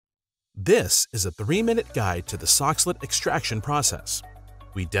This is a 3-minute guide to the Soxhlet extraction process.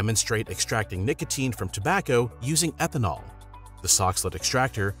 We demonstrate extracting nicotine from tobacco using ethanol. The Soxhlet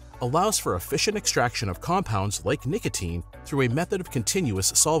extractor allows for efficient extraction of compounds like nicotine through a method of continuous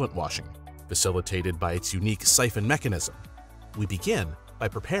solvent washing, facilitated by its unique siphon mechanism. We begin by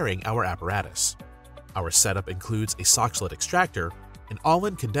preparing our apparatus. Our setup includes a Soxhlet extractor, an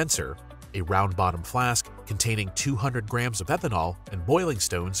all-in condenser, a round-bottom flask containing 200 grams of ethanol and boiling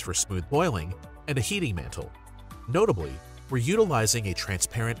stones for smooth boiling, and a heating mantle. Notably, we're utilizing a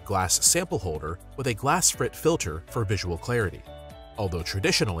transparent glass sample holder with a glass frit filter for visual clarity, although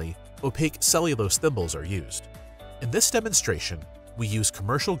traditionally, opaque cellulose thimbles are used. In this demonstration, we use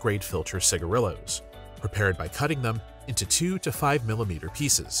commercial-grade filter cigarillos, prepared by cutting them into 2 to 5 millimeter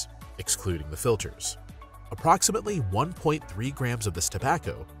pieces, excluding the filters. Approximately 1.3 grams of this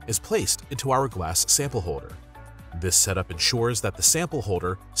tobacco is placed into our glass sample holder. This setup ensures that the sample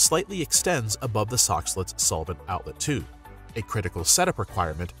holder slightly extends above the Soxhlet's solvent outlet tube, a critical setup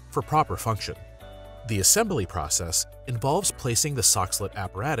requirement for proper function. The assembly process involves placing the Soxhlet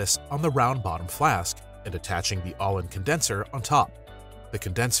apparatus on the round bottom flask and attaching the all-in condenser on top. The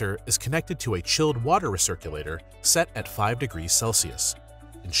condenser is connected to a chilled water recirculator set at 5 degrees Celsius,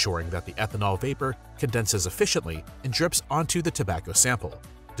 ensuring that the ethanol vapor condenses efficiently and drips onto the tobacco sample,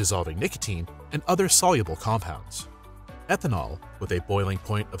 dissolving nicotine and other soluble compounds. Ethanol, with a boiling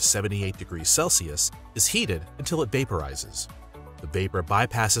point of 78 degrees Celsius, is heated until it vaporizes. The vapor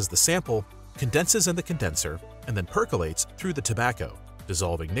bypasses the sample, condenses in the condenser, and then percolates through the tobacco,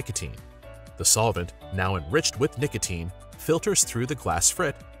 dissolving nicotine. The solvent, now enriched with nicotine, filters through the glass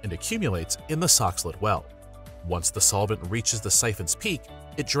frit and accumulates in the Soxhlet well. Once the solvent reaches the siphon's peak,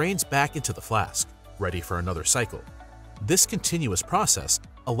 it drains back into the flask, ready for another cycle. This continuous process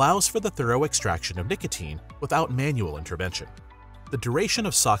allows for the thorough extraction of nicotine without manual intervention. The duration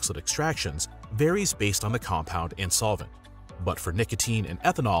of Soxhlet extractions varies based on the compound and solvent, but for nicotine and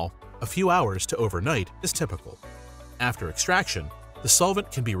ethanol, a few hours to overnight is typical. After extraction, the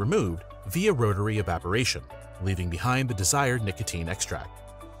solvent can be removed via rotary evaporation, leaving behind the desired nicotine extract.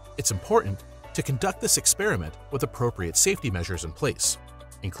 It's important to conduct this experiment with appropriate safety measures in place,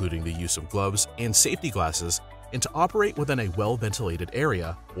 including the use of gloves and safety glasses, and to operate within a well-ventilated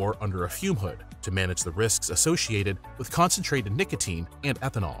area or under a fume hood to manage the risks associated with concentrated nicotine and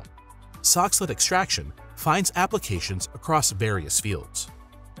ethanol. Soxhlet extraction finds applications across various fields,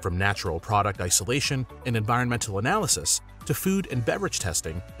 from natural product isolation and environmental analysis to food and beverage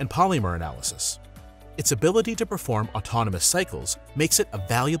testing and polymer analysis. Its ability to perform autonomous cycles makes it a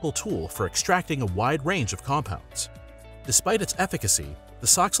valuable tool for extracting a wide range of compounds. Despite its efficacy, the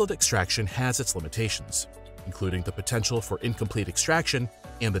Soxhlet extraction has its limitations, including the potential for incomplete extraction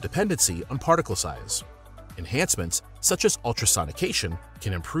and the dependency on particle size. Enhancements, such as ultrasonication,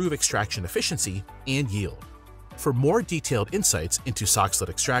 can improve extraction efficiency and yield. For more detailed insights into Soxhlet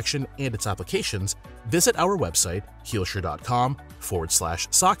extraction and its applications, visit our website,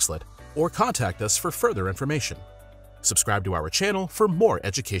 healsure.com/Soxhlet, or contact us for further information. Subscribe to our channel for more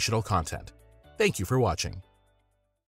educational content. Thank you for watching.